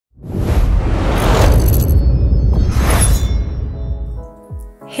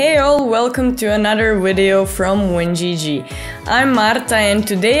Hey all, welcome to another video from WinGG. I'm Marta and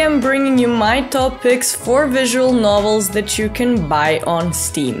today I'm bringing you my top picks for visual novels that you can buy on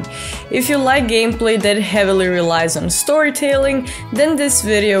Steam. If you like gameplay that heavily relies on storytelling, then this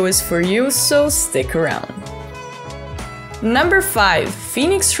video is for you, so stick around. Number 5.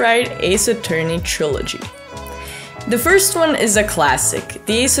 Phoenix Wright Ace Attorney Trilogy. The first one is a classic.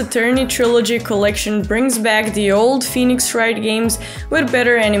 The Ace Attorney Trilogy collection brings back the old Phoenix Wright games with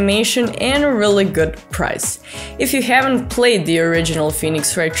better animation and a really good price. If you haven't played the original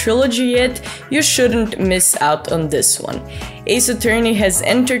Phoenix Wright Trilogy yet, you shouldn't miss out on this one. Ace Attorney has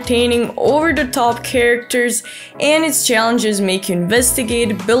entertaining, over-the-top characters, and its challenges make you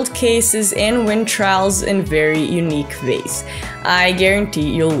investigate, build cases, and win trials in very unique ways. I guarantee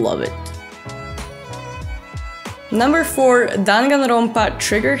you'll love it. Number 4. Danganronpa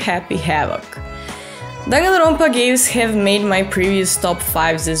Trigger Happy Havoc. Danganronpa games have made my previous top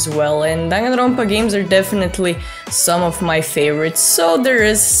 5s as well, and Danganronpa games are definitely some of my favorites, so there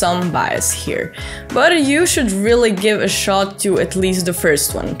is some bias here. But you should really give a shot to at least the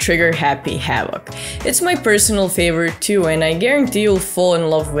first one, Trigger Happy Havoc. It's my personal favorite too, and I guarantee you'll fall in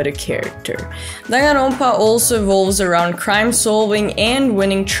love with the character. Danganronpa also evolves around crime solving and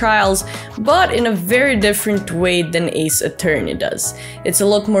winning trials, but in a very different way than Ace Attorney does. It's a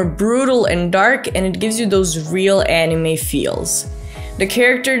lot more brutal and dark, and it gives you those real anime feels. The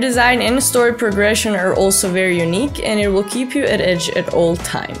character design and story progression are also very unique, and it will keep you at edge at all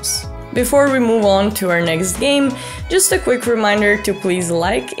times. Before we move on to our next game, just a quick reminder to please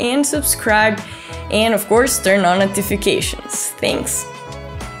like and subscribe, and of course turn on notifications. Thanks!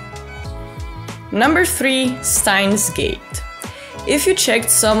 Number 3. Steins Gate. If you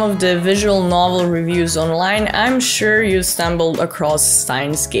checked some of the visual novel reviews online, I'm sure you stumbled across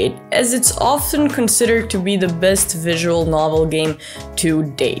Steins Gate, as it's often considered to be the best visual novel game to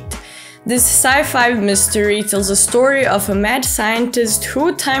date. This sci-fi mystery tells a story of a mad scientist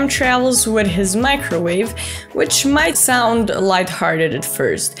who time travels with his microwave, which might sound lighthearted at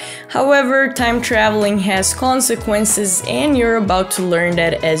first. However, time traveling has consequences, and you're about to learn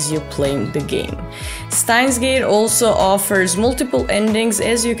that as you play the game. Steins Gate also offers multiple endings,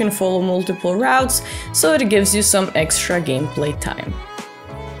 as you can follow multiple routes, so it gives you some extra gameplay time.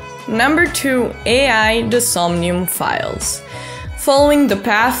 Number 2. AI The Somnium Files. Following the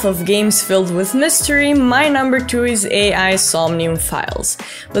path of games filled with mystery, my number 2 is AI Somnium Files.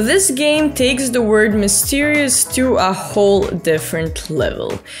 But this game takes the word mysterious to a whole different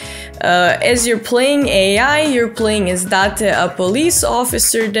level. As you're playing AI, you're playing as Date, a police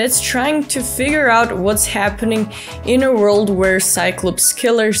officer that's trying to figure out what's happening in a world where Cyclops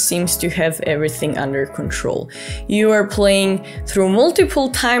Killer seems to have everything under control. You are playing through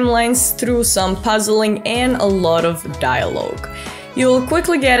multiple timelines, through some puzzling and a lot of dialogue. You'll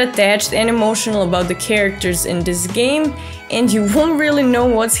quickly get attached and emotional about the characters in this game, and you won't really know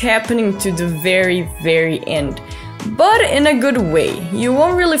what's happening to the very end. But in a good way. You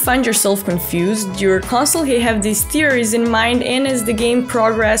won't really find yourself confused, you constantly have these theories in mind, and as the game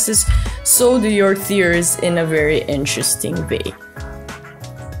progresses, so do your theories in a very interesting way.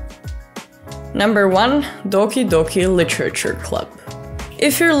 Number 1. Doki Doki Literature Club.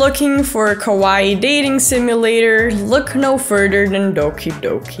 If you're looking for a kawaii dating simulator, look no further than Doki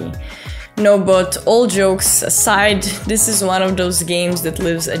Doki. No, but all jokes aside, this is one of those games that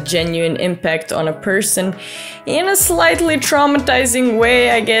leaves a genuine impact on a person in a slightly traumatizing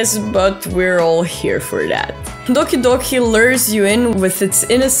way, I guess, but we're all here for that. Doki Doki lures you in with its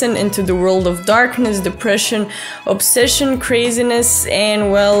innocence into the world of darkness, depression, obsession, craziness,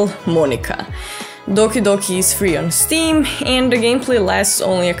 and, well, Monika. Doki Doki is free on Steam, and the gameplay lasts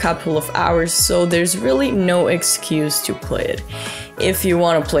only a couple of hours, so there's really no excuse to play it. If you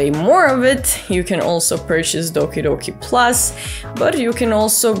want to play more of it, you can also purchase Doki Doki Plus, but you can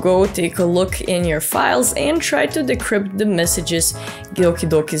also go take a look in your files and try to decrypt the messages Doki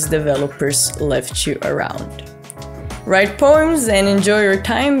Doki's developers left you around. Write poems and enjoy your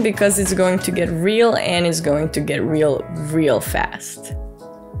time, because it's going to get real, and it's going to get real fast.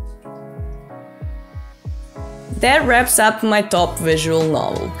 That wraps up my top visual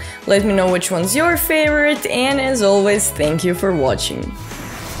novel. Let me know which one's your favorite, and as always, thank you for watching.